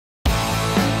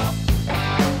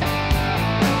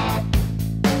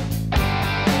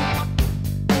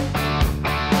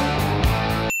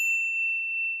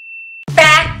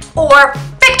or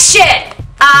fiction?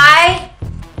 I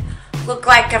look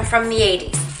like I'm from the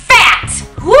 80s. Fat!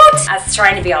 Woot! I was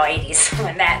trying to be all 80s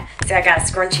when that. See, I got a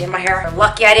scrunchie in my hair. I'm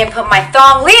lucky I didn't put my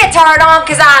thong leotard on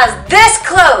because I was this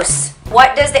close.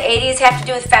 What does the 80s have to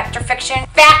do with fact or fiction?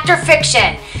 Fact or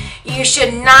fiction. You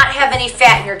should not have any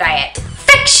fat in your diet.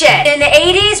 Fiction! In the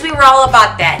 80s, we were all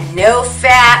about that. No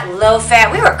fat, low fat.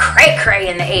 We were cray-cray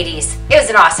in the 80s. It was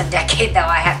an awesome decade, though,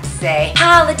 I have to say.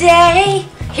 Holiday!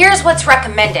 Here's what's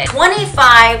recommended.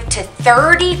 25 to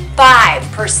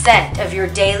 35% of your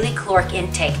daily caloric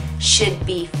intake should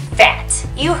be fat.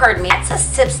 You heard me. That's a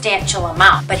substantial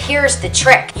amount. But here's the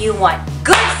trick. You want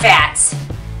good fats,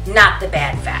 not the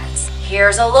bad fats.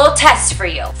 Here's a little test for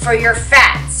you. For your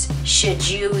fats, should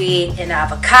you eat an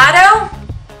avocado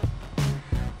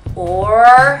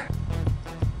or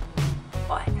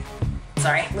what?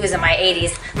 Sorry, losing my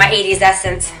 80s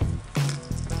essence.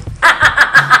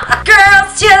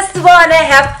 Girls just wanna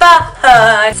have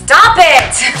fun. Stop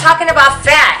it! Talking about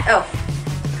fat. Oh,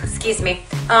 excuse me.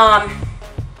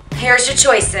 Here's your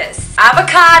choices.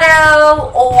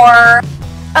 Avocado or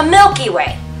a Milky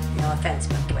Way. No offense,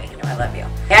 Milky Way, you know I love you.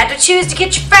 You had to choose to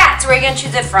get your fats. Where are you gonna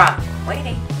choose it from?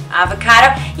 Waiting.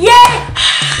 Avocado. Yay!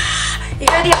 You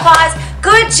hear the applause?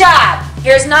 Good job.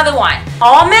 Here's another one.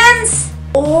 Almonds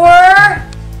or,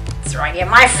 that's where I get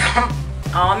mine from.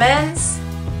 Almonds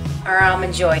or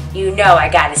Almond Joy? You know I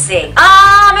gotta sing.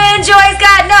 Almond Joy's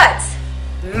got nuts.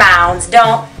 Mounds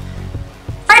don't.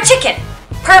 Fried chicken.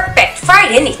 Perfect.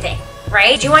 Fried anything,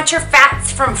 right? Do you want your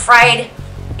fats from fried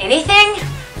anything?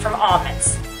 From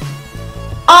almonds.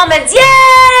 Almonds,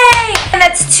 yay! And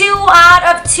that's 2 out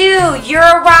of 2. You're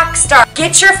a rock star.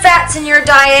 Get your fats in your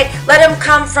diet. Let them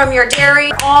come from your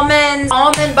dairy, almonds.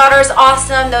 Almond butter's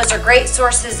awesome. Those are great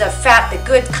sources of fat, the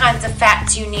good kinds of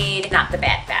fats you need, not the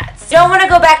bad fats. You don't want to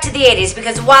go back to the 80s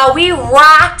because while we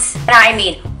rocked, and I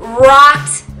mean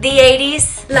rocked the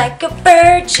 80s like a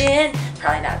virgin,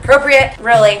 probably not appropriate,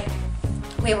 really.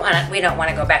 We don't want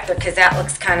to go back there because that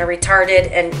looks kind of retarded.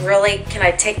 And really, can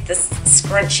I take this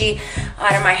scrunchie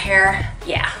out of my hair?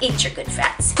 Yeah, eat your good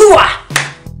fats. Hooah!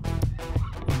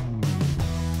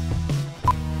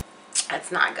 That's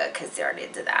not good because they already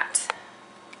did that.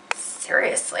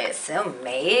 Seriously, it's so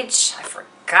mage. I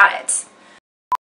forgot it.